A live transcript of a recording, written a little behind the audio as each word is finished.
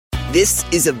This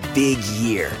is a big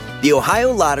year. The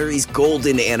Ohio Lottery's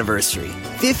golden anniversary.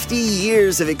 50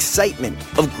 years of excitement,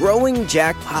 of growing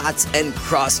jackpots and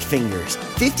crossed fingers.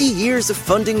 50 years of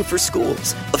funding for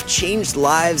schools, of changed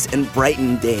lives and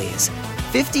brightened days.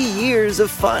 50 years of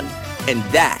fun. And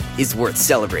that is worth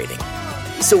celebrating.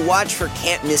 So watch for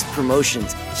can't-miss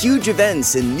promotions, huge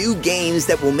events, and new games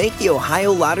that will make the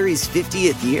Ohio Lottery's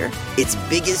 50th year its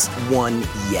biggest one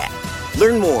yet.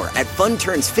 Learn more at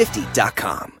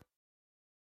funturns50.com.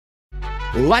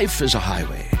 Life is a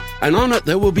highway, and on it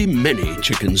there will be many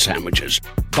chicken sandwiches.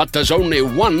 But there's only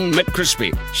one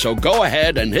McCrispy. So go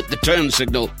ahead and hit the turn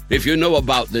signal if you know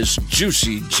about this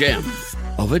juicy gem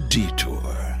of a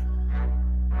detour.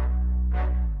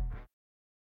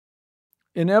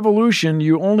 In evolution,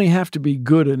 you only have to be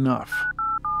good enough.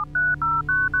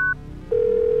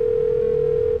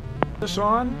 This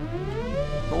on?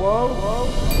 Hello?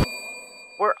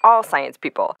 We're all science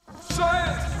people.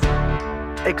 Science!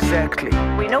 Exactly.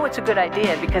 We know it's a good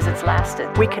idea because it's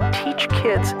lasted. We can teach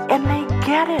kids, and they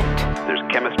get it. There's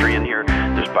chemistry in here.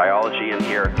 There's biology in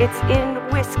here. It's in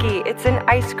whiskey. It's in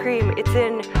ice cream. It's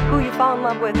in who you fall in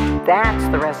love with. That's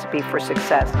the recipe for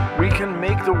success. We can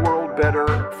make the world better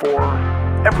for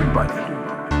everybody.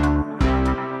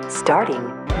 Starting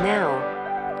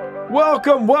now.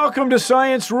 Welcome to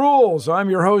Science Rules.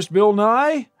 I'm your host, Bill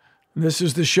Nye. This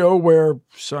is the show where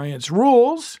science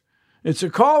rules. It's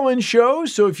a call-in show,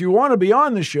 so if you want to be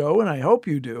on the show, and I hope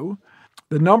you do,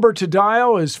 the number to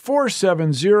dial is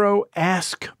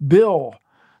 470-ASK-BILL.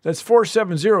 That's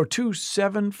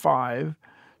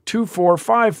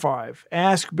 470-275-2455.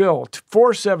 Ask Bill,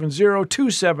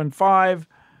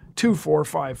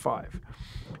 470-275-2455.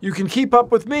 You can keep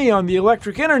up with me on the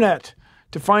electric internet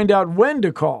to find out when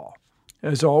to call.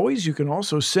 As always, you can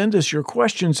also send us your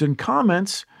questions and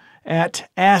comments at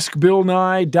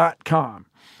askbillnye.com.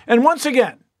 And once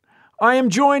again, I am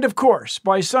joined, of course,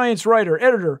 by science writer,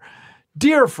 editor,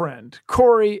 dear friend,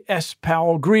 Corey S.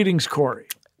 Powell. Greetings, Corey.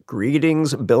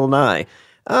 Greetings, Bill Nye.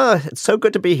 It's so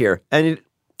good to be here. And,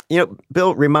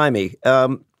 Bill, remind me,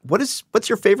 what's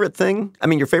your favorite thing? I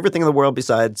mean, your favorite thing in the world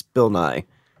besides Bill Nye?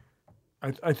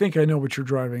 I think I know what you're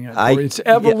driving at, Corey. It's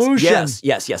evolution.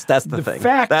 Yes, that's the thing. The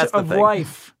fact of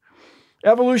life.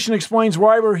 Evolution explains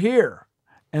why we're here.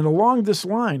 And along this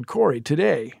line, Corey,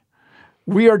 today,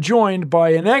 we are joined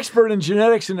by an expert in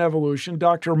genetics and evolution,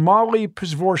 Dr. Molly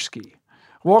Przeworski.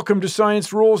 Welcome to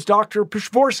Science Rules, Dr.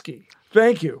 Przeworski.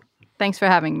 Thank you. Thanks for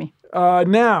having me.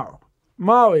 Now,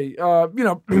 Molly,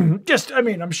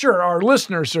 I'm sure our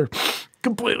listeners are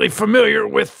completely familiar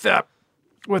with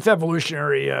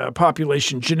evolutionary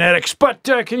population genetics, but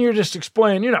can you just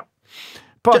explain,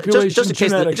 population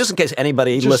genetics? Just in case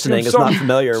anybody listening is not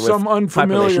familiar with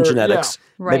population genetics,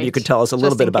 maybe you could tell us a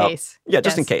little bit about.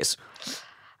 Just in case.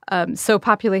 So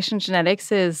population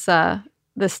genetics is the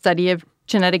study of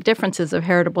genetic differences, of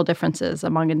heritable differences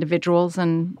among individuals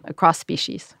and across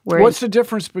species. What's the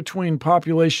difference between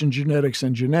population genetics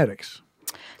and genetics?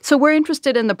 So we're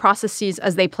interested in the processes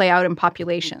as they play out in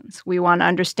populations. We want to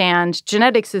understand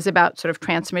genetics is about sort of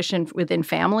transmission within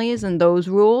families and those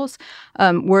rules.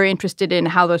 We're interested in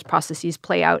how those processes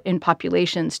play out in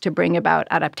populations to bring about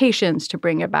adaptations, to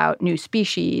bring about new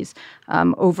species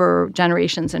over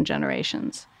generations and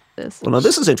generations. Well, now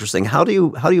this is interesting. How do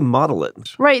you model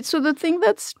it? Right. So the thing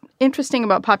that's interesting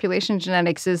about population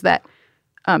genetics is that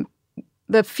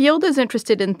the field is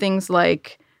interested in things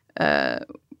like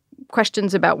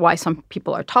questions about why some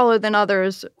people are taller than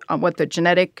others, what the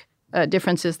genetic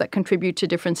differences that contribute to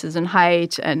differences in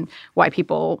height, and why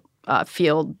people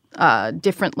feel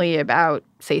differently about,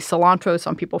 say, cilantro.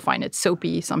 Some people find it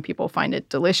soapy. Some people find it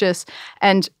delicious.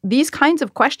 And these kinds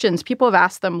of questions, people have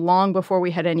asked them long before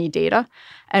we had any data.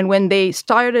 And when they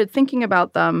started thinking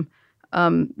about them,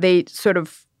 they sort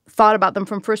of thought about them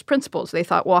from first principles. They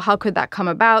thought, well, how could that come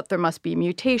about? There must be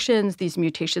mutations. These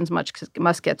mutations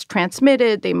must get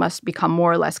transmitted. They must become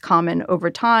more or less common over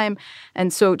time.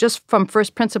 And so just from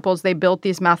first principles, they built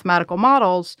these mathematical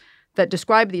models that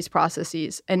describe these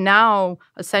processes. And now,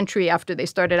 a century after they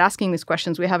started asking these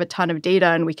questions, we have a ton of data,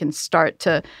 and we can start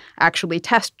to actually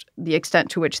test the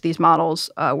extent to which these models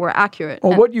were accurate.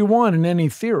 Well, what you want in any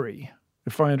theory,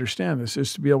 if I understand this,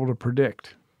 is to be able to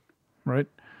predict, right?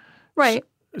 Right.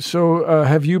 So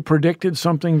have you predicted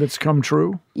something that's come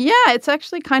true? Yeah, it's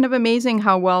actually kind of amazing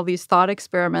how well these thought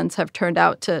experiments have turned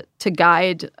out to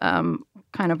guide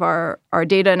kind of our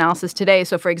data analysis today.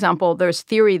 So, for example, there's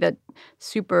theory that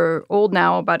super old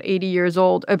now, about 80 years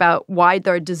old, about why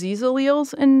there are disease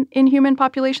alleles in human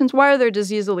populations. Why are there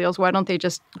disease alleles? Why don't they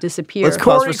just disappear? Let's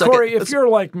pause for a second. Corey, if you're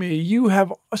like me, you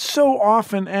have so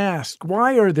often asked,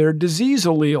 why are there disease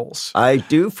alleles? I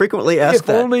do frequently ask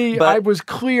that. If only I was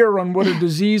clear on what a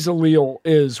disease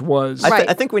allele was.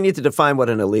 I think we need to define what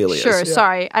an allele is. Sure,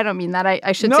 sorry. I don't mean that.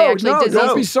 I should say actually disease.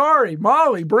 Don't be sorry.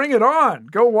 Molly, bring it on.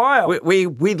 Go wild.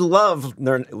 We love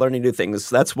learning new things.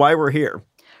 That's why we're here.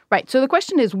 Right. So the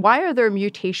question is, why are there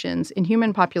mutations in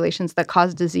human populations that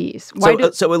cause disease?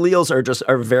 So alleles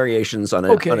are variations on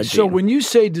a gene. So when you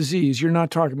say disease, you're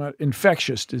not talking about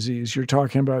infectious disease. You're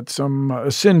talking about some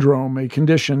syndrome, a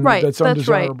condition that's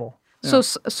undesirable. Right. Yeah.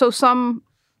 So some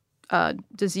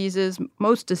diseases,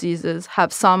 most diseases,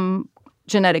 have some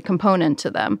genetic component to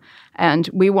them, and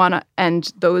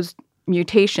those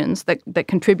mutations that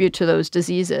contribute to those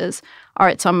diseases are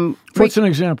at some. What's an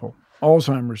example?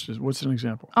 Alzheimer's disease. What's an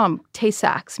example?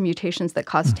 Tay-Sachs, mutations that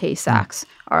cause Tay-Sachs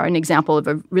are an example of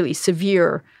a really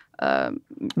severe.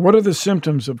 What are the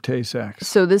symptoms of Tay-Sachs?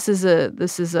 So this is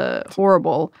a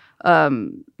horrible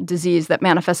disease that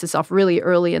manifests itself really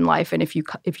early in life, and if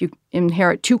you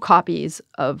inherit 2 copies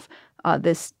of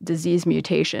this disease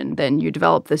mutation, then you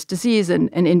develop this disease and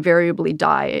invariably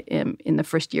die in the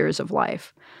first years of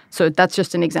life. So that's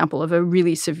just an example of a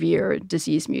really severe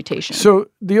disease mutation. So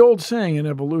the old saying in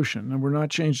evolution, and we're not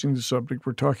changing the subject,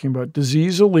 we're talking about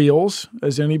disease alleles,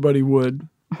 as anybody would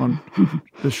on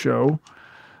the show.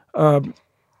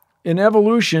 In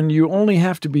evolution, you only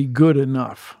have to be good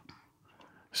enough.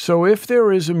 So if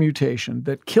there is a mutation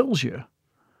that kills you,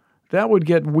 that would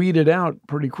get weeded out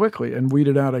pretty quickly. And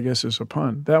weeded out, I guess, is a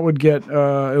pun. That would get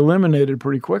eliminated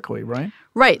pretty quickly, right?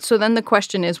 Right. So then the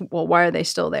question is, well, why are they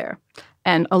still there?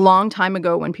 And a long time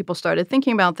ago, when people started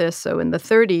thinking about this, so in the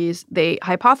 30s, they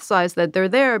hypothesized that they're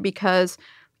there because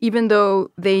even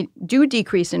though they do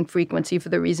decrease in frequency for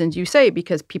the reasons you say,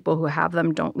 because people who have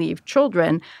them don't leave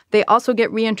children, they also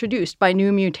get reintroduced by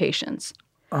new mutations.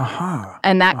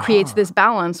 And that creates this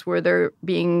balance where they're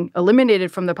being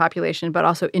eliminated from the population, but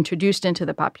also introduced into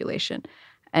the population.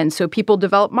 And so people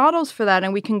develop models for that,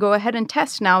 and we can go ahead and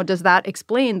test now, does that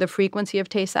explain the frequency of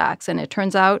Tay-Sachs? And it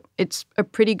turns out it's a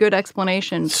pretty good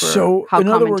explanation for how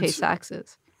common Tay-Sachs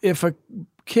is. If a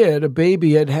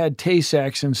baby had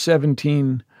Tay-Sachs in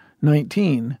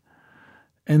 1719,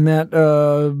 and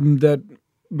that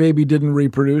baby didn't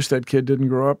reproduce, that kid didn't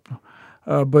grow up,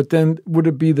 but then would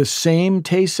it be the same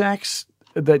Tay-Sachs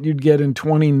that you'd get in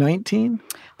 2019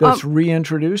 that's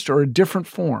reintroduced, or a different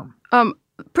form?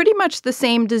 Pretty much the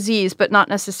same disease, but not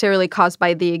necessarily caused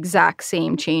by the exact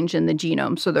same change in the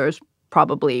genome. So there's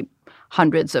probably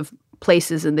hundreds of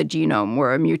places in the genome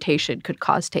where a mutation could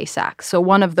cause Tay-Sachs. So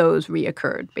one of those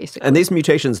reoccurred, basically. And these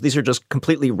mutations, these are just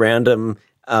completely random,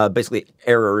 basically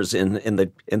errors in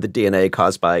the DNA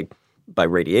caused by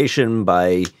radiation,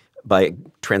 by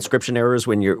transcription errors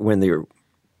when your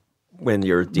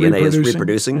DNA is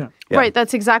reproducing. Yeah. Yeah. Right,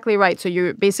 that's exactly right. So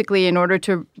you're basically, in order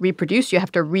to reproduce, you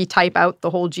have to retype out the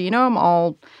whole genome,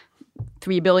 all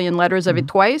 3 billion letters of it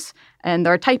twice, and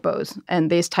there are typos. And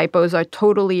these typos are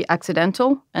totally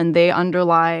accidental, and they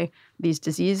underlie these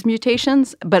disease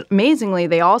mutations. But amazingly,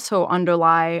 they also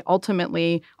underlie,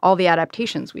 ultimately, all the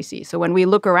adaptations we see. So when we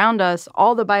look around us,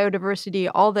 all the biodiversity,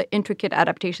 all the intricate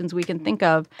adaptations we can think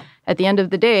of, at the end of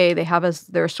the day, they have as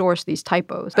their source these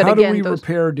typos. But How again, do we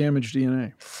repair damaged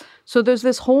DNA? So there's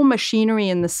this whole machinery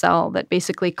in the cell that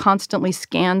basically constantly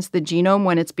scans the genome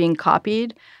when it's being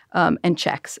copied and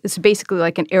checks. It's basically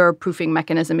like an error-proofing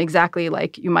mechanism, exactly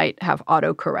like you might have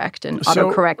autocorrect. And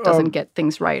autocorrect doesn't get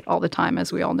things right all the time,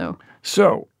 as we all know.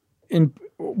 So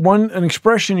an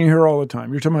expression you hear all the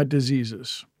time, you're talking about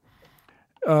diseases.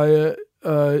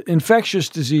 Infectious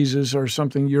diseases are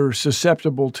something you're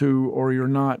susceptible to or you're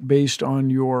not based on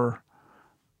your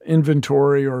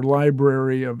inventory or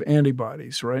library of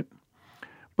antibodies, right?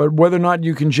 But whether or not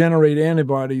you can generate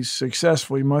antibodies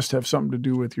successfully must have something to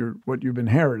do with what you've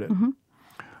inherited. Mm-hmm.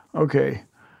 Okay.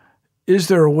 Is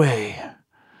there a way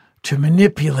to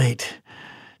manipulate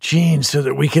genes so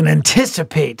that we can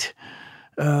anticipate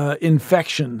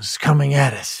infections coming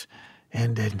at us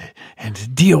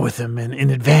and deal with them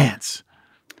in advance?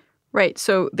 Right.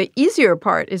 So the easier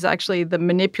part is actually the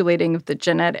manipulating of the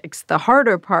genetics. The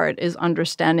harder part is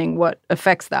understanding what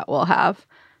effects that will have.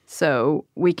 So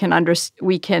we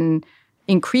can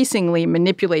increasingly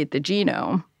manipulate the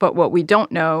genome, but what we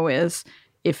don't know is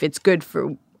if it's good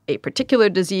for a particular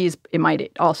disease, it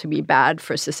might also be bad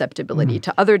for susceptibility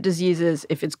to other diseases.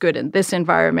 If it's good in this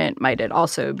environment, might it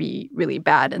also be really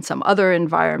bad in some other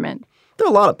environment? There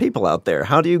are a lot of people out there.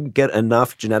 How do you get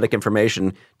enough genetic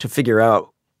information to figure out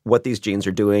what these genes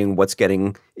are doing, what's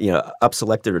getting, up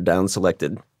selected or down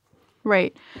selected.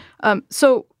 Right.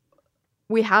 So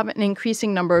we have an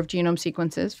increasing number of genome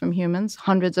sequences from humans,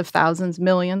 hundreds of thousands,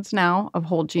 millions now of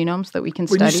whole genomes that we can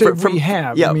When study. you say we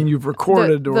have, yeah. I mean you've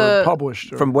recorded or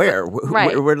published. From where?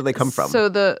 Right. Where do they come from? So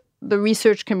the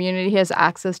research community has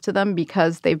access to them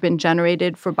because they've been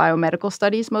generated for biomedical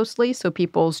studies mostly. So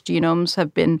people's genomes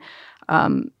have been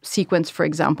sequenced, for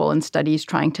example, in studies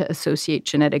trying to associate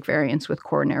genetic variants with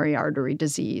coronary artery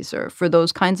disease or for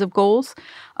those kinds of goals.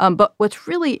 But what's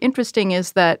really interesting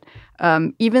is that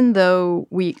even though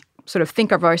we sort of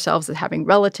think of ourselves as having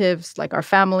relatives like our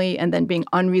family and then being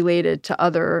unrelated to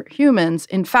other humans,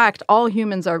 in fact, all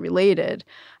humans are related.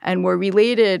 And we're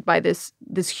related by this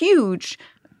huge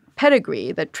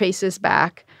pedigree that traces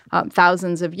back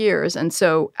thousands of years. And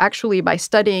so actually by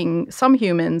studying some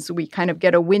humans, we kind of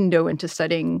get a window into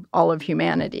studying all of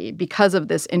humanity because of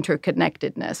this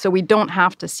interconnectedness. So we don't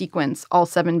have to sequence all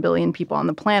 7 billion people on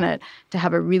the planet to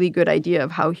have a really good idea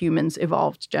of how humans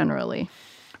evolved generally.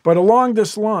 But along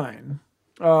this line,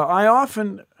 now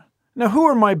who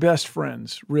are my best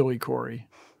friends, really, Corey?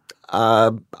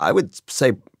 I would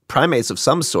say primates of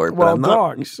some sort. Well, but I'm not...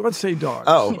 dogs. Let's say dogs.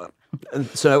 Oh,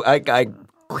 so I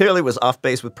clearly was off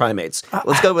base with primates.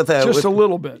 Let's go with just a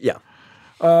little bit. Yeah.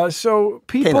 So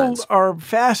people Canines. are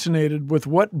fascinated with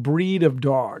what breed of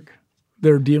dog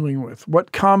they're dealing with,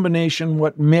 what combination,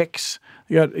 what mix.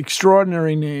 They got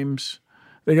extraordinary names.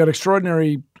 They got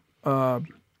extraordinary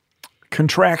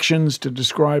contractions to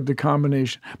describe the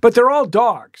combination. But they're all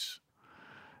dogs.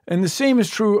 And the same is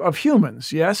true of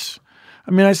humans, yes?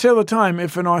 I mean, I say all the time,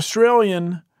 if an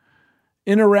Australian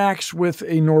interacts with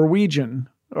a Norwegian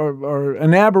or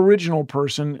an Aboriginal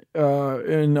person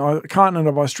in the continent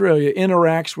of Australia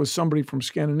interacts with somebody from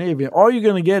Scandinavia, all you're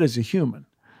going to get is a human.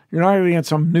 You're not going to get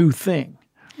some new thing.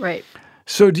 Right.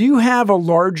 So do you have a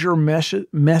larger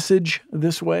message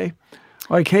this way?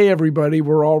 Like, hey, everybody,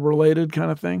 we're all related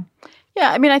kind of thing?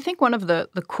 Yeah, I mean, I think one of the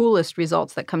coolest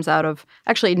results that comes out of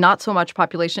actually not so much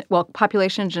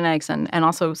population genetics and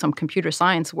also some computer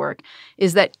science work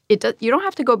is that you don't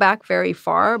have to go back very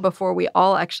far before we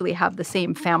all actually have the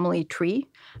same family tree.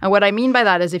 And what I mean by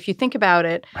that is if you think about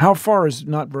it. How far is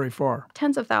not very far?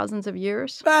 Tens of thousands of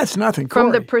years. That's nothing, From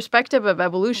Corey. the perspective of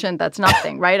evolution, that's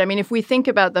nothing, right? I mean, if we think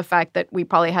about the fact that we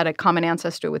probably had a common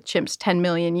ancestor with chimps 10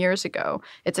 million years ago,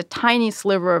 it's a tiny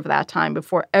sliver of that time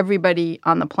before everybody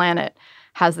on the planet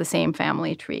has the same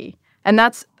family tree. And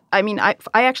that's, I mean, I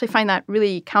actually find that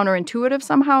really counterintuitive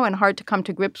somehow and hard to come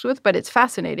to grips with, but it's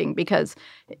fascinating because,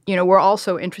 we're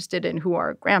also interested in who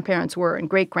our grandparents were and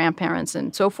great-grandparents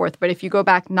and so forth. But if you go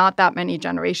back not that many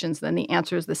generations, then the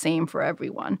answer is the same for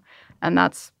everyone. And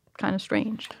that's kind of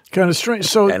strange. Kind of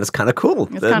strange. And it's kind of cool.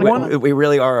 It's kind of cool. We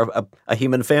really are a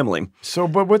human family. So,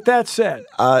 but with that said,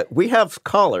 we have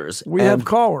callers.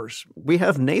 We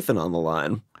have Nathan on the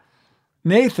line.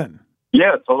 Nathan.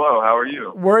 Yes, hello. How are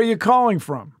you? Where are you calling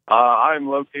from? I'm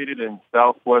located in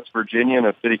Southwest Virginia in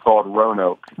a city called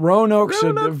Roanoke. Roanoke's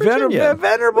Virginia.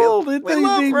 venerable. We the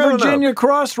love Roanoke. Virginia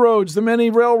crossroads, the many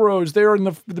railroads. They're in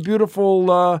the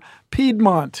beautiful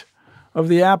Piedmont of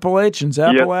the Appalachians.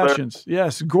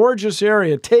 Yes, gorgeous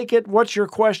area. Take it. What's your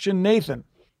question, Nathan?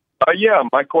 Yeah,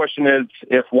 my question is,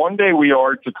 if one day we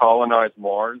are to colonize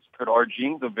Mars, could our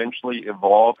genes eventually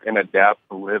evolve and adapt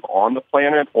to live on the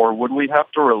planet, or would we have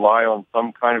to rely on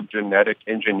some kind of genetic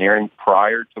engineering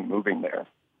prior to moving there?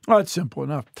 Oh, it's simple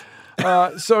enough.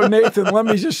 So, Nathan, let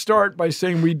me just start by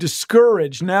saying we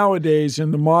discourage nowadays in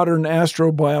the modern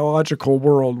astrobiological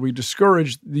world, we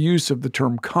discourage the use of the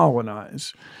term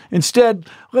colonize. Instead,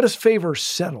 let us favor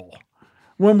settle.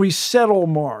 When we settle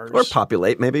Mars. Or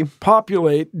populate, maybe.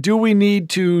 Do we need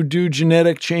to do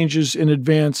genetic changes in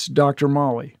advance, Dr.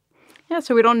 Molly? Yeah,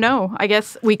 so we don't know. I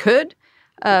guess we could.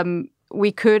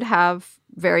 We could have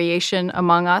variation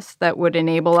among us that would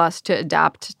enable us to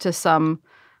adapt to some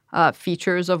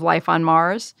features of life on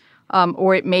Mars.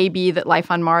 Or it may be that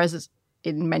life on Mars is,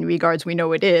 in many regards we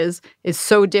know it is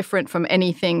so different from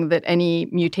anything that any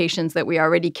mutations that we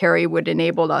already carry would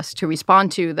enable us to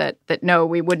respond to that no,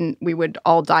 we would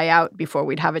all die out before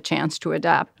we'd have a chance to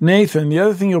adapt. Nathan, the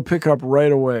other thing you'll pick up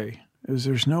right away is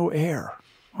there's no air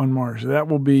on Mars. That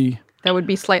would be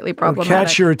slightly problematic.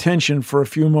 Catch your attention for a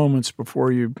few moments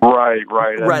before you... Right.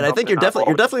 Right, I think you're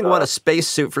definitely going to want a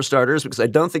spacesuit for starters because I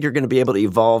don't think you're going to be able to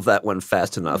evolve that one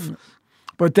fast enough.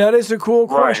 But that is a cool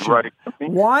question. Right.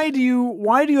 Why do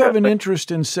you have an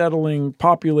interest in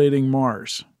populating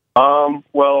Mars?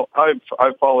 Well,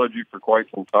 I've followed you for quite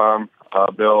some time,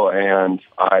 Bill, and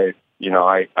I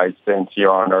sense here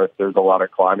on Earth there's a lot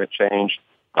of climate change,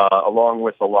 along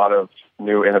with a lot of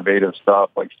new innovative stuff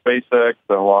like SpaceX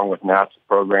and along with NASA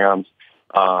programs.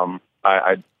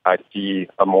 I see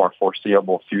a more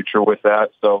foreseeable future with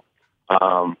that. So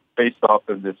based off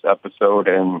of this episode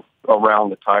and around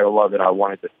the title of it, I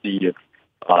wanted to see if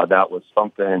that was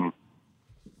something,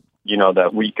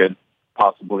 that we could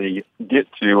possibly get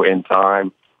to in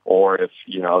time, or if,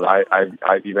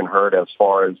 I've even heard as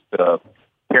far as the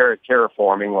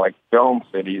terraforming like dome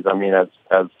cities. I mean, as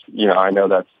I know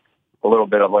that's a little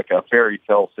bit of like a fairy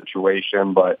tale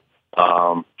situation, but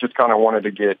just kind of wanted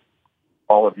to get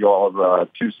all of y'all's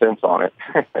 2 cents on it.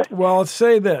 Well, I'll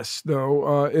say this,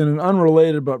 though, in an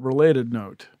unrelated but related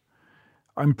note.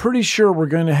 I'm pretty sure we're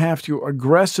going to have to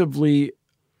aggressively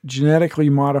genetically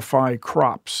modify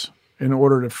crops in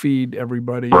order to feed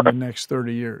everybody in the next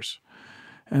 30 years.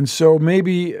 And so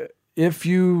maybe if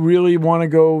you really want to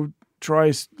go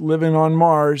try living on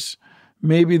Mars,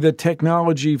 maybe the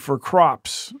technology for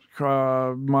crops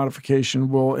modification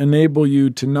will enable you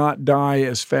to not die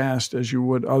as fast as you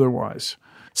would otherwise.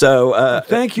 So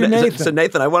thank you, Nathan. So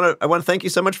Nathan, I want to thank you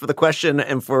so much for the question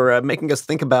and for making us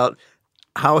think about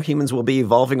how humans will be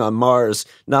evolving on Mars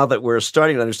now that we're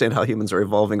starting to understand how humans are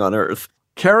evolving on Earth.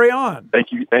 Carry on.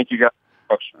 Thank you guys.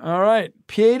 All right.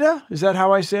 Pieta, is that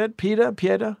how I said?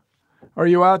 Pieta, are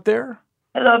you out there?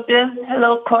 Hello, Bill.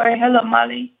 Hello, Corey. Hello,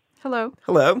 Molly. Hello.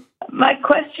 Hello. My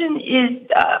question is,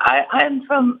 I'm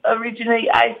from originally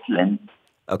Iceland.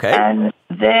 Okay. And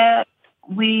there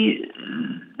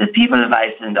the people of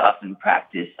Iceland often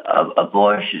practice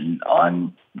abortion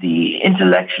on the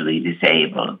intellectually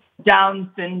disabled,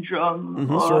 Down syndrome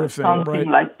or sort of thing, something right.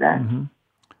 like that. Mm-hmm.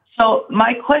 So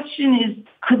my question is,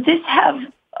 could this have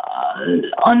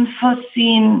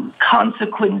unforeseen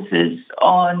consequences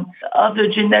on other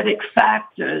genetic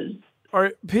factors?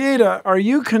 Pieta, are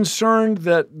you concerned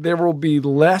that there will be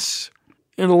less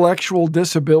intellectual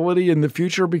disability in the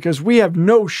future? Because we have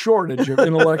no shortage of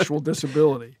intellectual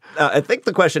disability. I think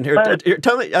the question here.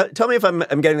 Tell me if I'm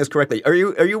getting this correctly. Are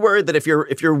you worried that if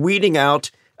you're weeding out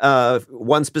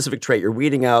one specific trait, you're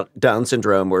weeding out Down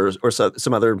syndrome or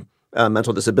some other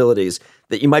mental disabilities,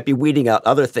 that you might be weeding out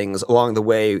other things along the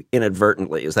way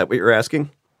inadvertently? Is that what you're asking?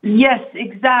 Yes,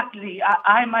 exactly.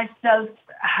 I myself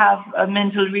have a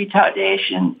mental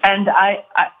retardation, and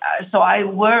so I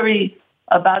worry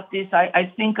about this.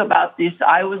 I think about this.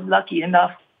 I was lucky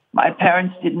enough; my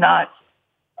parents did not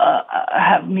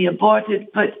have me aborted,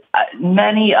 but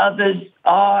many others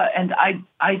are, and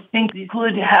I think it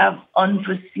could have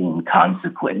unforeseen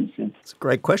consequences. It's a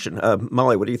great question.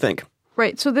 Molly, what do you think?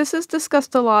 Right. So this is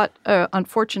discussed a lot,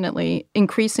 unfortunately,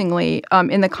 increasingly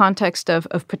in the context of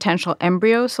potential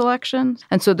embryo selection.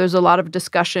 And so there's a lot of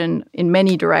discussion in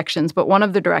many directions. But one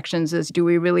of the directions is, do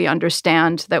we really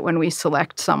understand that when we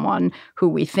select someone who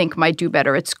we think might do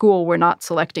better at school, we're not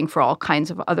selecting for all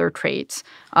kinds of other traits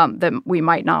that we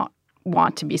might not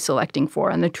want to be selecting for?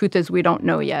 And the truth is, we don't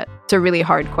know yet. It's a really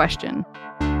hard question.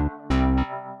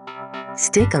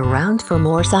 Stick around for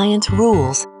more Science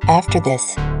Rules after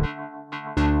this.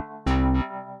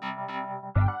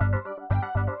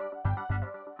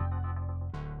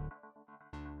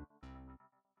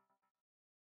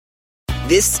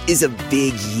 This is a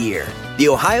big year. The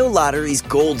Ohio Lottery's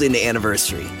golden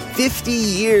anniversary. 50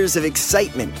 years of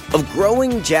excitement, of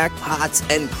growing jackpots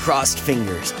and crossed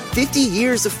fingers. 50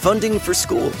 years of funding for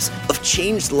schools, of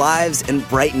changed lives and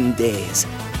brightened days.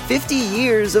 50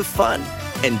 years of fun,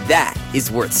 and that is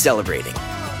worth celebrating.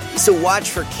 So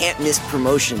watch for can't-miss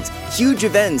promotions, huge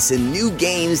events, and new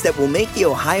games that will make the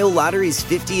Ohio Lottery's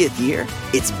 50th year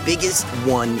its biggest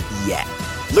one yet.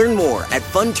 Learn more at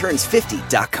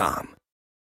funturns50.com.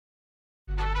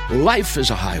 Life is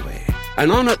a highway,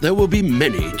 and on it there will be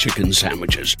many chicken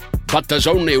sandwiches. But there's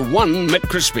only one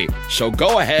McCrispy. So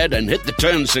go ahead and hit the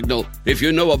turn signal if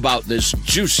you know about this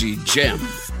juicy gem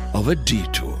of a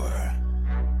detour.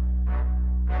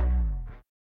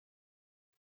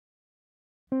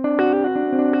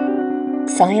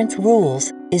 Science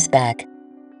Rules is back.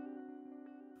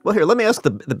 Well, here, let me ask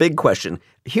the big question.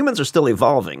 Humans are still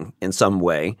evolving in some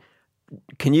way.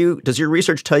 Does your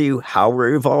research tell you how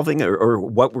we're evolving or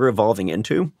what we're evolving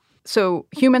into? So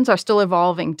humans are still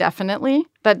evolving, definitely.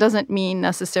 That doesn't mean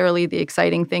necessarily the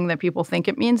exciting thing that people think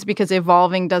it means, because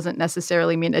evolving doesn't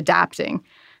necessarily mean adapting.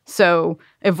 So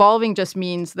evolving just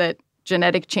means that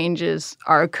genetic changes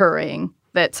are occurring,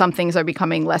 that some things are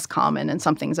becoming less common and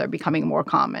some things are becoming more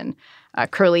common.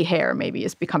 Curly hair maybe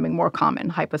is becoming more common,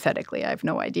 hypothetically. I have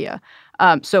no idea.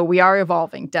 So we are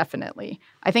evolving, definitely.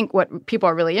 I think what people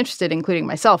are really interested in, including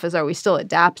myself, is, are we still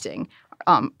adapting?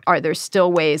 Are there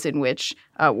still ways in which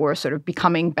we're sort of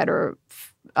becoming better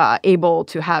able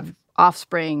to have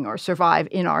offspring or survive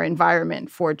in our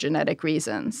environment for genetic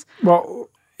reasons. Well,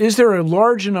 is there a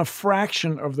large enough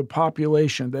fraction of the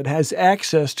population that has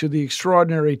access to the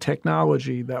extraordinary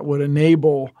technology that would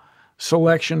enable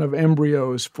selection of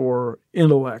embryos for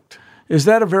intellect? Is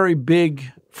that a very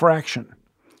big fraction?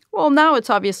 Well, now it's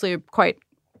obviously quite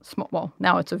small. Well,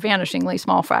 now it's a vanishingly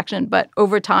small fraction, but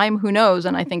over time, who knows?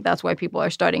 And I think that's why people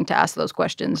are starting to ask those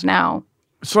questions now.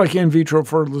 It's like in vitro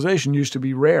fertilization used to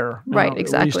be rare. Right,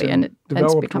 exactly. In the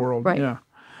developed world. Right. Yeah.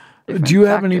 Do you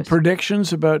have any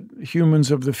predictions about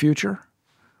humans of the future?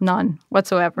 None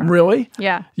whatsoever. Really?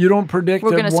 Yeah. You don't predict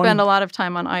We're going to spend a lot of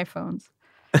time on iPhones.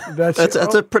 That's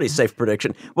a pretty safe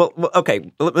prediction. Well,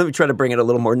 okay, let me try to bring it a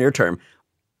little more near term.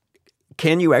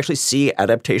 Can you actually see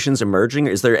adaptations emerging?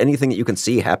 Is there anything that you can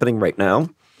see happening right now?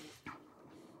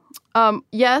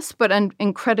 Yes, but on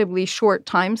incredibly short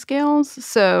timescales.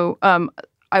 So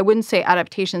I wouldn't say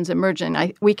adaptations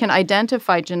emerging. We can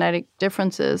identify genetic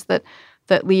differences that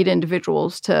lead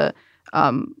individuals to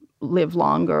live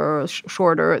longer or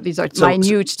shorter. These are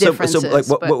minute differences. So like,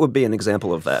 what would be an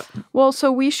example of that? Well,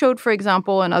 so we showed, for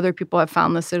example, and other people have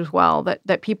found this as well,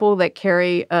 that people that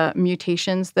carry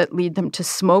mutations that lead them to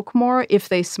smoke more if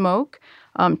they smoke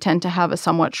tend to have a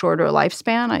somewhat shorter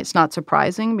lifespan. It's not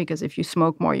surprising because if you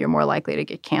smoke more, you're more likely to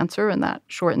get cancer, and that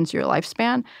shortens your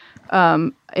lifespan.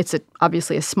 It's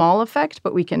obviously a small effect,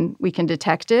 but we can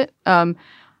detect it.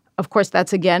 Of course,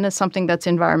 that's, again, is something that's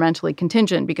environmentally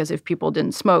contingent because if people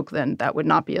didn't smoke, then that would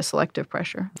not be a selective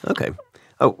pressure. Okay.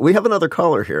 Oh, we have another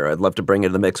caller here. I'd love to bring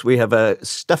into the mix. We have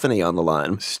Stephanie on the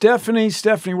line. Stephanie,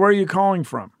 where are you calling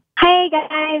from? Hey,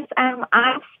 guys.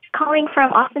 I'm calling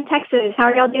from Austin, Texas. How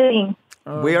are y'all doing?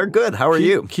 We are good. How are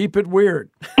you? Keep it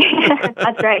weird.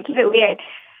 That's right. Keep it weird.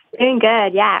 Doing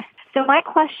good, yeah. So my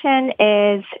question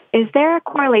is there a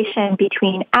correlation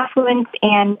between affluence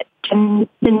and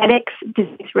genetics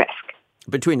disease risk?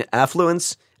 Between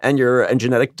affluence and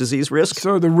genetic disease risk?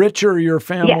 So the richer your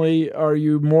family, are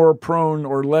you more prone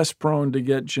or less prone to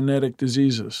get genetic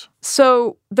diseases?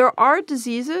 So there are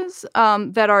diseases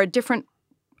that are different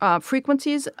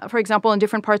frequencies, for example, in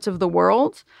different parts of the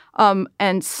world.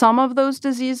 And some of those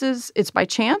diseases, it's by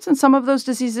chance. And some of those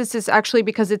diseases is actually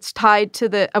because it's tied to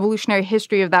the evolutionary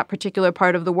history of that particular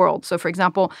part of the world. So, for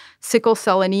example, sickle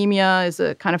cell anemia is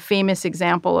a kind of famous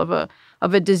example of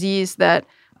a disease that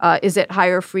is at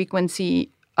higher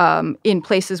frequency in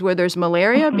places where there's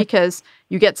malaria because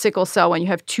you get sickle cell when you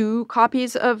have two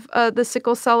copies of the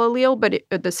sickle cell allele, but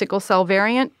the sickle cell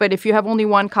variant. But if you have only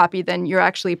one copy, then you're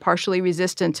actually partially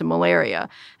resistant to malaria.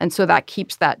 And so that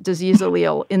keeps that disease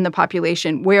allele in the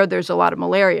population where there's a lot of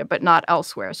malaria, but not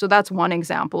elsewhere. So that's one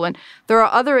example. And there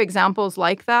are other examples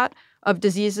like that of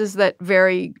diseases that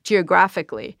vary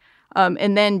geographically.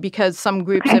 And then because some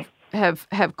groups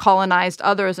have colonized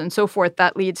others and so forth,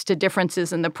 that leads to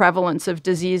differences in the prevalence of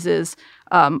diseases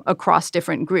across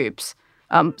different groups,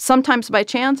 sometimes by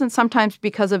chance and sometimes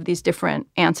because of these different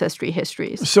ancestry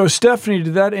histories. So, Stephanie,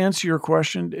 did that answer your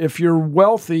question? If you're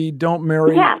wealthy, don't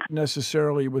marry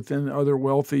necessarily within other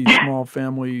wealthy small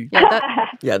family.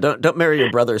 Don't marry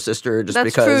your brother or sister just that's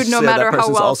because true, no matter that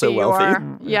person's how also wealthy. You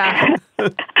are. Yeah.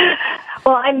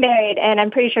 Well, I'm married, and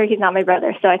I'm pretty sure he's not my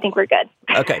brother, so I think we're good.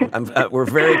 Okay, we're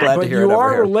very glad to hear it. But you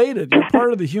are here. related. You're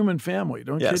part of the human family.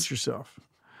 Don't kid yourself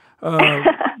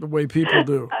the way people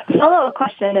do. A little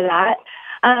question to that.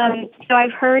 So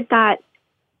I've heard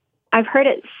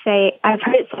it said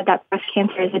that breast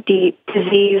cancer is a deep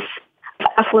disease of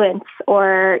affluence,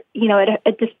 or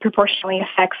it disproportionately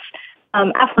affects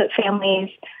affluent families.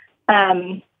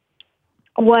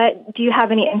 What do you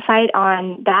have any insight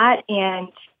on that? And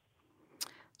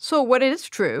so what is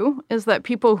true is that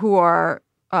people who are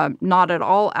not at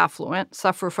all affluent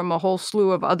suffer from a whole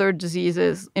slew of other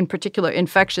diseases, in particular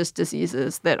infectious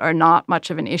diseases that are not much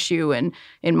of an issue in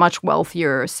much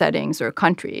wealthier settings or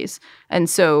countries. And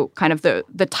so kind of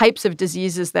the types of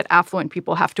diseases that affluent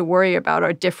people have to worry about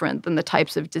are different than the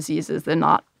types of diseases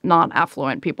that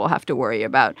non-affluent people have to worry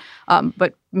about,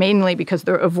 but mainly because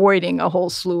they're avoiding a whole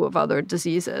slew of other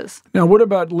diseases. Now, what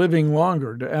about living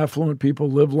longer? Do affluent people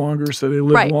live longer so they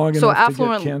live long enough to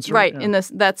get cancer? Right. Yeah.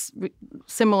 That's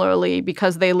similarly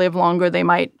because they live longer, they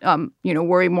might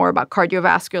worry more about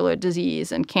cardiovascular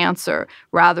disease and cancer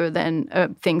rather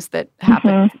than things that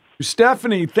happen.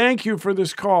 Stephanie, thank you for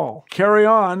this call. Carry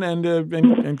on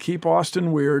and keep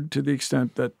Austin weird to the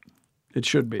extent that it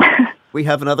should be. We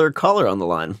have another caller on the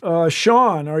line.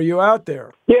 Sean, are you out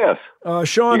there? Yes.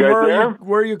 Sean, you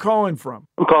where are you calling from?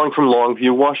 I'm calling from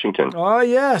Longview, Washington.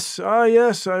 Yes.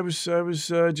 I was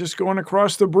just going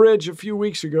across the bridge a few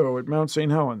weeks ago at Mount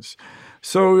St. Helens.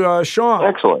 So, Sean.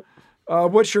 Excellent.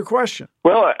 What's your question?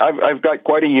 Well, I've got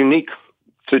quite a unique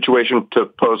situation to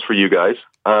pose for you guys.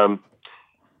 I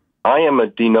am a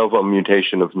de novo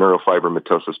mutation of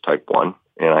neurofibromatosis type 1,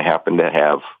 and I happen to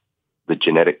have the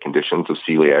genetic conditions of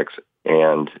celiac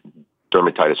and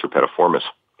dermatitis herpetiformis.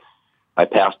 I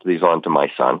passed these on to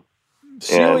my son.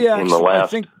 Celiac, I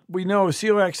think we know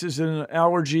celiac is an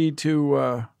allergy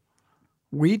to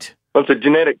wheat. Well, it's a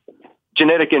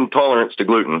genetic intolerance to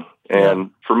gluten,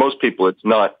 and for most people it's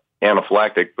not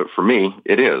anaphylactic, but for me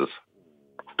it is.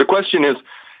 The question is,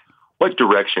 what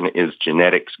direction is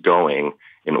genetics going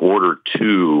in order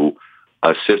to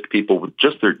assist people with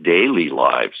just their daily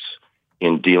lives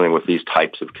in dealing with these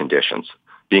types of conditions?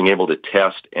 Being able to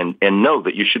test and know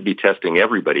that you should be testing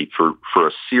everybody for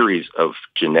a series of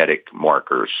genetic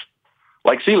markers,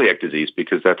 like celiac disease,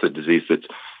 because that's a disease that's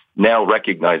now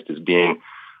recognized as being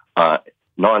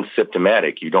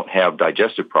non-symptomatic. You don't have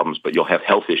digestive problems, but you'll have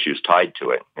health issues tied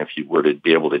to it. If you were to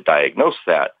be able to diagnose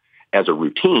that as a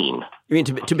routine. You mean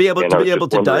to be able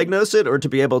to diagnose it, or to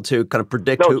be able to kind of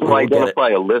predict who will get it?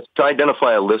 To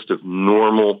identify a list of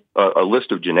a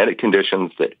list of genetic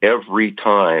conditions that every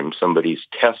time somebody's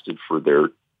tested for their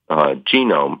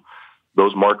genome,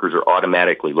 those markers are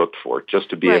automatically looked for, just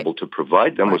to be able to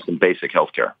provide them with some basic health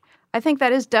care. I think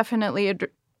that is definitely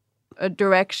a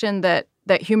direction that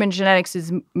human genetics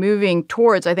is moving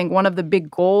towards. I think one of the big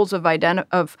goals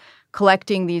of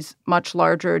collecting these much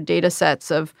larger data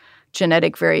sets of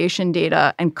genetic variation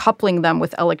data and coupling them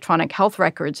with electronic health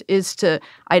records is to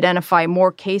identify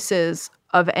more cases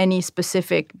of any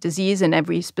specific disease and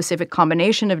every specific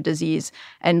combination of disease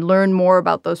and learn more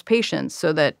about those patients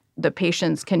so that the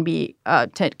patients can be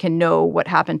can know what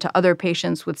happened to other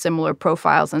patients with similar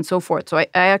profiles and so forth. So I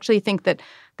actually think that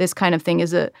this kind of thing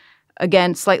is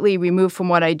again, slightly removed from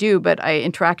what I do, but I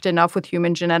interact enough with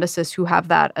human geneticists who have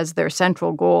that as their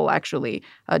central goal, actually,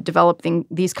 developing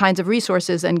these kinds of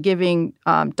resources and giving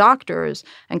doctors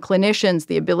and clinicians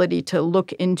the ability to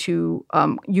look into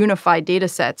unified data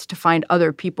sets to find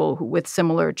other people with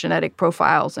similar genetic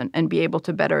profiles and be able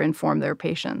to better inform their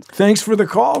patients. Thanks for the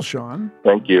call, Sean.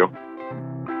 Thank you.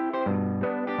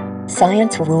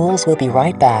 Science Rules will be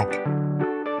right back.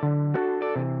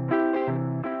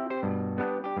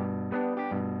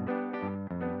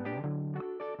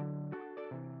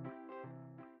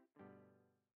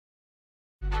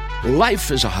 Life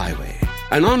is a highway,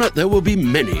 and on it there will be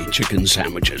many chicken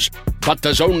sandwiches. But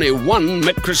there's only one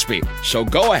McCrispy. So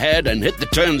go ahead and hit the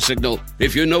turn signal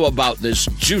if you know about this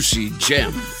juicy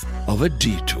gem of a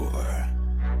detour.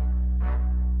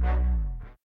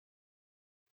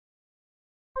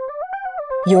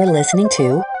 You're listening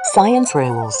to Science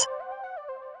Rules.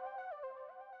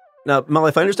 Now, Molly,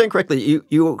 if I understand correctly,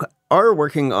 you are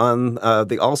working on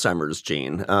the Alzheimer's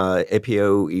gene,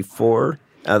 APOE4.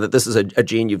 That this is a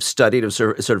gene you've studied of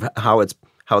sort of how it's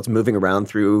moving around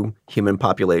through human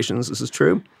populations. This is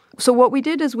true? So what we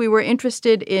did is we were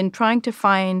interested in trying to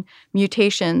find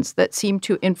mutations that seem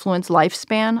to influence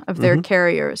lifespan of their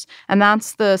carriers. And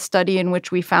that's the study in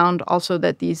which we found also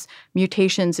that these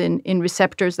mutations in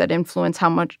receptors that influence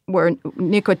where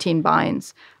nicotine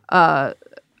binds,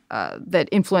 that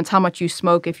influence how much you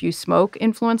smoke if you smoke,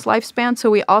 influence lifespan.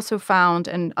 So we also found,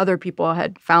 and other people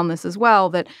had found this as well,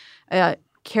 that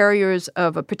carriers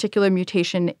of a particular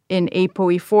mutation in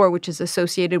APOE4, which is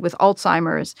associated with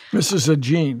Alzheimer's. This is a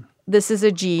gene.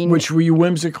 Which we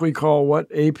whimsically call what,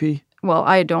 AP? Well,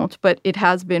 I don't, but it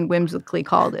has been whimsically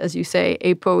called, as you say,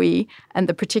 APOE. And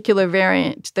the particular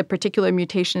variant, the particular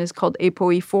mutation is called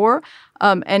APOE4.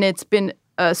 And it's been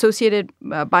associated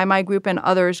by my group and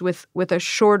others with a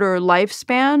shorter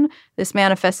lifespan. This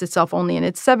manifests itself only in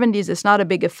its 70s. It's not a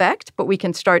big effect, but we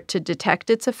can start to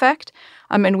detect its effect.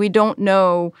 And we don't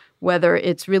know whether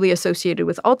it's really associated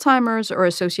with Alzheimer's or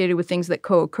associated with things that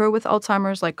co-occur with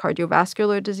Alzheimer's, like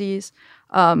cardiovascular disease.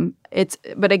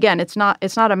 But again, it's not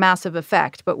a massive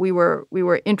effect. But we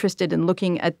were interested in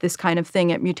looking at this kind of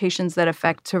thing, at mutations that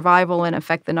affect survival and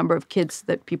affect the number of kids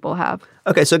that people have.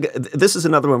 Okay, so this is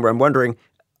another one where I'm wondering,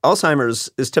 Alzheimer's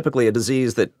is typically a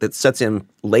disease that sets in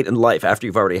late in life after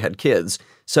you've already had kids.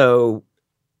 So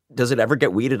does it ever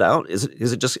get weeded out? Is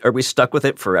it just, are we stuck with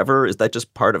it forever? Is that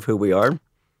just part of who we are?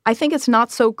 I think it's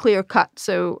not so clear cut.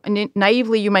 So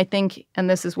naively, you might think, and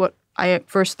this is what I at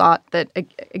first thought, that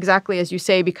exactly as you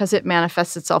say, because it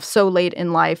manifests itself so late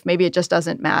in life, maybe it just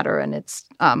doesn't matter and it's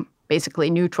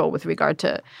basically neutral with regard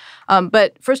to.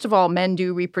 But first of all, men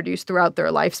do reproduce throughout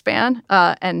their lifespan.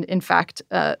 And in fact,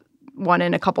 1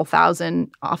 in a couple thousand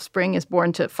offspring is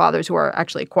born to fathers who are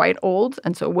actually quite old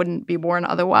and so wouldn't be born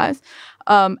otherwise.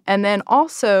 And then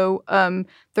also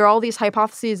there are all these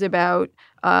hypotheses about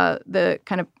the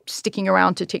kind of sticking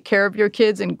around to take care of your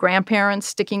kids and grandparents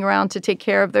sticking around to take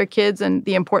care of their kids and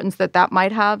the importance that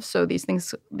might have. So these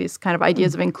things, these kind of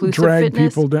ideas of inclusive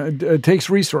fitness. People down. It takes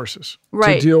resources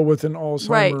to deal with an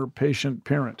Alzheimer patient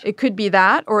parent. It could be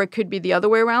that, or it could be the other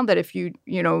way around, that if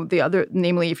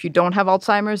namely if you don't have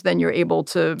Alzheimer's, then you're able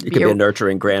to be a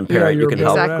nurturing grandparent. You can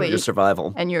help your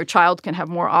survival. And your child can have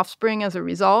more offspring as a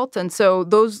result. And so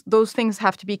those things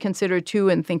have to be considered too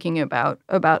in thinking about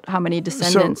how many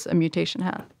descendants a mutation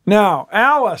has. Now,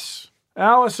 Alice,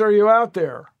 are you out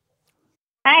there?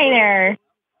 Hi there.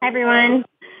 Hi, everyone.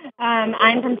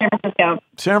 I'm from San Francisco.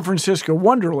 San Francisco,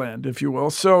 Wonderland, if you will.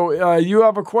 So you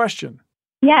have a question.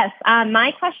 Yes.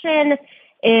 My question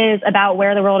is about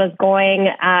where the world is going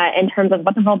in terms of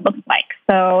what the world looks like.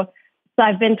 So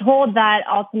I've been told that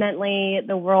ultimately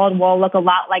the world will look a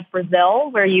lot like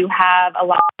Brazil, where you have a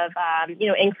lot of,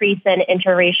 increase in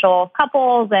interracial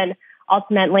couples, and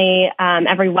ultimately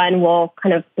everyone will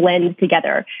kind of blend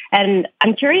together. And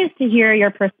I'm curious to hear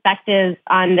your perspectives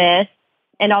on this,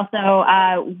 and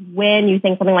also when you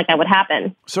think something like that would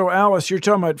happen. So, Alice, you're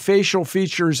talking about facial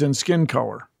features and skin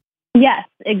color. Yes,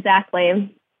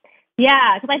 exactly.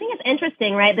 Yeah, because I think it's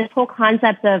interesting, right? This whole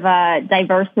concept of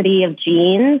diversity of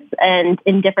genes and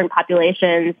in different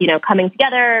populations, coming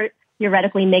together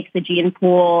theoretically makes the gene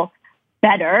pool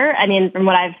better. I mean, from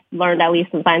what I've learned, at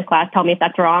least in science class, tell me if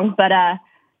that's wrong. But,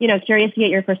 curious to get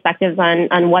your perspectives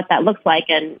on what that looks like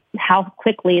and how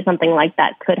quickly something like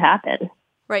that could happen.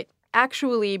 Right.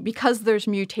 Actually, because there's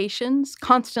mutations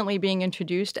constantly being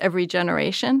introduced every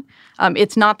generation,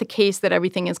 it's not the case that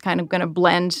everything is kind of going to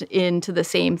blend into the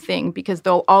same thing, because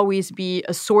there'll always be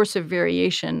a source of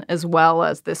variation as well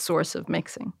as this source of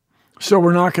mixing. So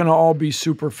we're not going to all be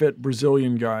super fit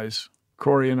Brazilian guys,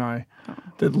 Corey and I,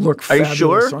 that look fabulous. Are you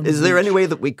sure? Is there any way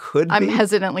that we could be? I'm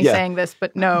hesitantly saying this,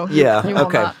 but no. Yeah, you will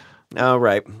okay. not. All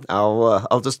right.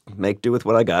 I'll just make do with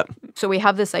what I got. So we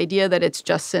have this idea that it's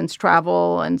just since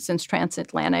travel and since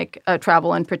transatlantic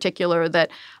travel in particular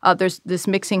that there's this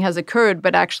mixing has occurred,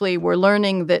 but actually we're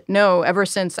learning that no, ever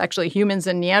since actually humans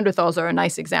and Neanderthals are a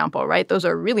nice example, right? Those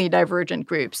are really divergent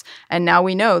groups. And now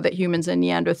we know that humans and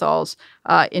Neanderthals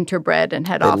interbred and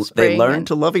had offspring. They learned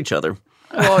to love each other.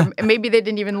 Well, maybe they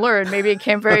didn't even learn. Maybe it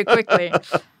came very quickly.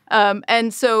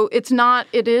 And so it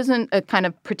isn't a kind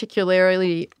of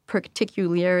particularity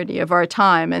of our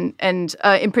time. And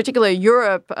in particular,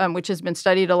 Europe, which has been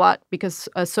studied a lot because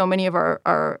so many of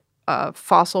our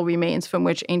fossil remains from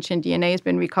which ancient DNA has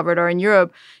been recovered are in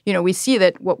Europe. We see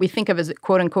that what we think of as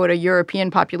quote unquote a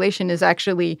European population is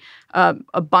actually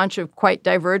a bunch of quite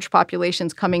diverged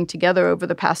populations coming together over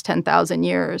the past 10,000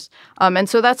 years. And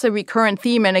so that's a recurrent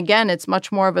theme. And again, it's much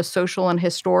more of a social and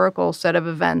historical set of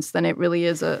events than it really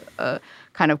is a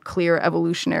kind of clear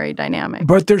evolutionary dynamic.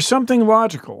 But there's something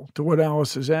logical to what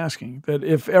Alice is asking, that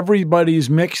if everybody's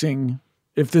mixing,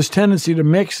 if this tendency to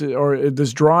mix or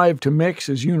this drive to mix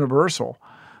is universal,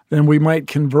 then we might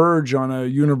converge on a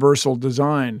universal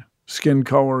design, skin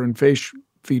color and face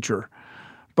feature.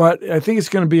 But I think it's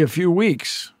going to be a few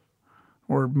weeks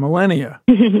or millennia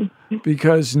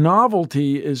because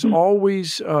novelty is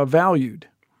always valued.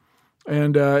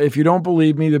 And if you don't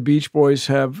believe me, the Beach Boys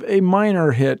have a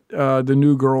minor hit, The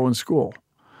New Girl in School.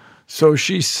 So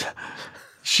she's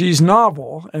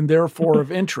novel and therefore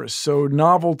of interest. So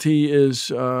novelty is,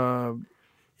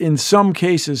 in some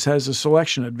cases, has a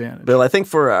selection advantage. Bill, I think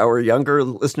for our younger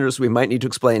listeners, we might need to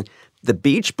explain the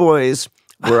Beach Boys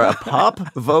were a pop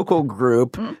vocal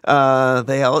group. Despite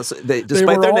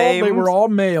their name, they were all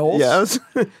males. Yes,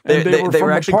 they were from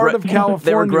a part of California.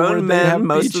 They were grown men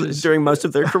during most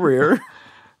of their career,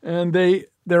 and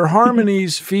their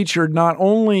harmonies featured not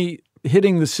only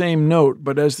hitting the same note,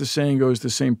 but as the saying goes, the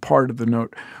same part of the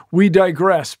note. We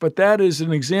digress, but that is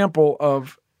an example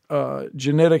of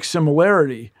genetic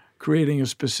similarity creating a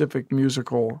specific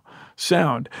musical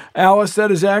sound. Alice, that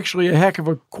is actually a heck of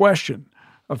a question.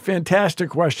 A fantastic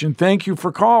question. Thank you for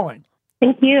calling.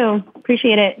 Thank you.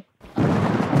 Appreciate it.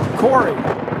 Corey.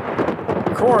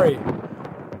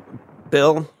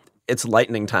 Bill, it's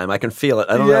lightning time. I can feel it.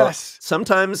 I don't know.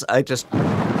 Sometimes it's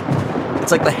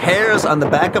like the hairs on the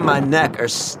back of my neck are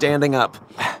standing up.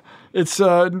 It's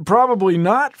probably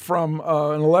not from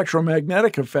an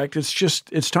electromagnetic effect.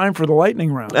 It's time for the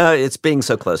lightning round. It's being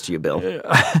so close to you, Bill.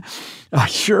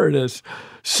 Sure it is.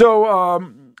 So,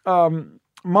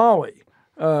 Molly,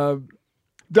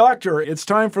 Doctor, it's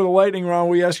time for the lightning round.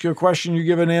 We ask you a question, you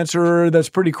give an answer that's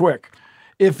pretty quick.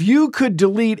 If you could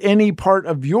delete any part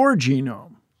of your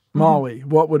genome, Molly,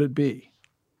 what would it be?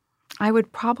 I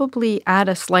would probably add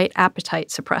a slight appetite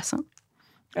suppressant.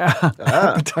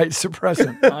 Appetite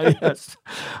suppressant. Yes.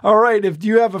 All right. Do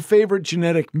you have a favorite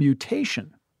genetic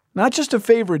mutation? Not just a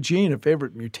favorite gene, a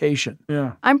favorite mutation.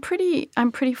 Yeah. I'm pretty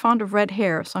fond of red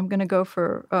hair, so I'm going to go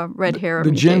for red hair.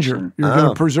 The mutation. ginger. You're going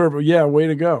to preserve it. Yeah, way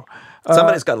to go.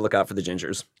 Somebody's got to look out for the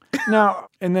gingers. Now,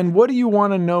 and then what do you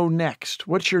want to know next?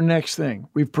 What's your next thing?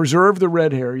 We've preserved the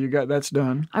red hair. That's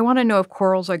done. I want to know if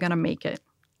corals are going to make it.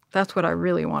 That's what I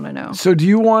really want to know. So do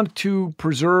you want to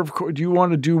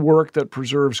do work that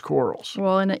preserves corals?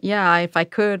 Well, if I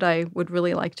could, I would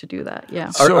really like to do that,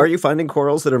 yeah. Are you finding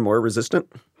corals that are more resistant?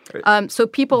 So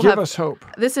people Give us hope.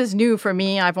 This is new for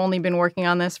me. I've only been working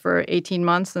on this for 18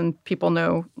 months, and people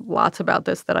know lots about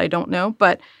this that I don't know.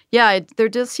 But yeah, there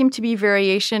does seem to be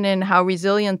variation in how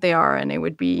resilient they are, and it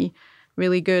would be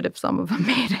really good if some of them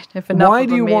made it, if enough of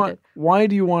them made it. Why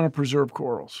do you want to preserve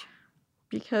corals?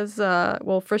 Because,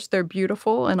 first, they're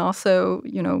beautiful, and also,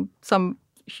 some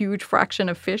huge fraction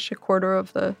of fish, a quarter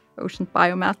of the ocean's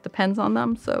biomass depends on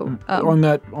them. So on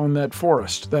that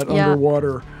forest, that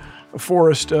underwater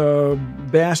forest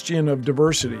bastion of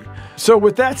diversity. So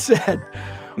with that said,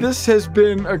 this has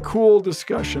been a cool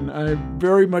discussion. I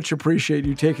very much appreciate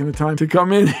you taking the time to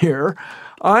come in here.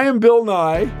 I am Bill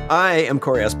Nye. I am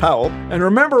Corey S. Powell. And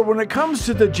remember, when it comes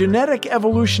to the genetic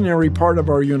evolutionary part of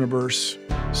our universe,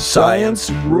 science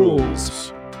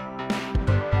rules.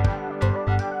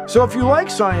 So if you like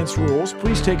Science Rules,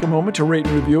 please take a moment to rate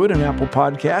and review it on Apple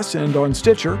Podcasts and on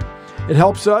Stitcher. It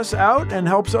helps us out and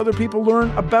helps other people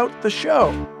learn about the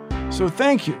show. So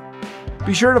thank you.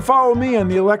 Be sure to follow me on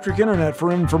the Electric Internet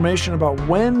for information about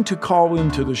when to call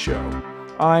into the show.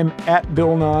 I'm at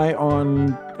Bill Nye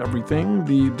on everything,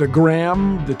 the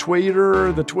gram, the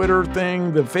Twitter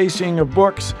thing, the facing of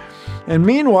books. And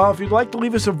meanwhile, if you'd like to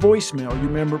leave us a voicemail, you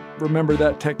remember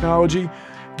that technology,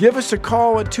 give us a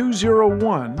call at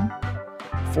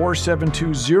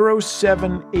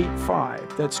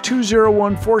 201-472-0785. That's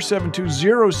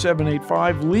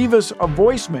 201-472-0785. Leave us a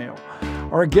voicemail.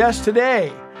 Our guest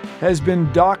today has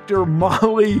been Dr.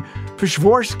 Molly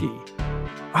Przeworski.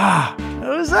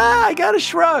 I got a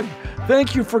shrug.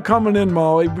 Thank you for coming in,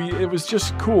 Molly. It was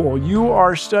just cool. You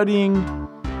are studying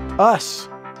us.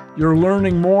 You're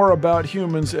learning more about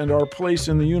humans and our place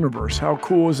in the universe. How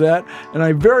cool is that? And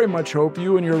I very much hope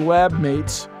you and your lab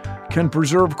mates can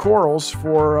preserve corals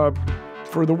for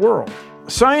the world.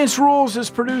 Science Rules is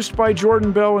produced by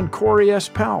Jordan Bell and Corey S.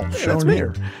 Powell, shown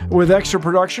here, with extra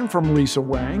production from Lisa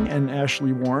Wang and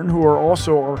Ashley Warren, who are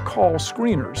also our call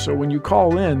screeners. So when you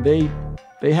call in,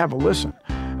 they have a listen.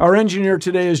 Our engineer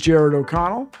today is Jared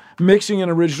O'Connell. Mixing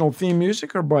and original theme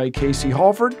music are by Casey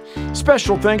Halford.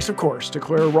 Special thanks, of course, to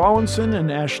Claire Rawlinson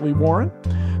and Ashley Warren.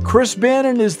 Chris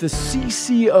Bannon is the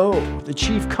CCO, the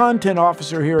Chief Content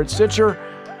Officer here at Stitcher.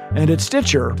 And at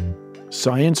Stitcher,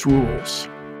 Science Rules.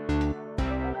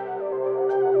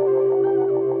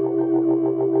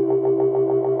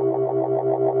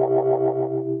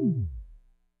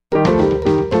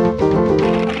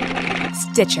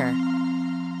 Stitcher.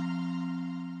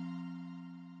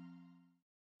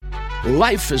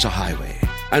 Life is a highway,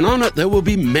 and on it there will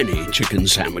be many chicken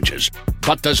sandwiches.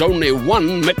 But there's only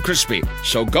one McCrispy,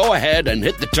 so go ahead and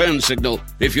hit the turn signal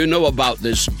if you know about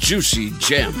this juicy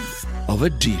gem of a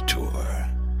detour.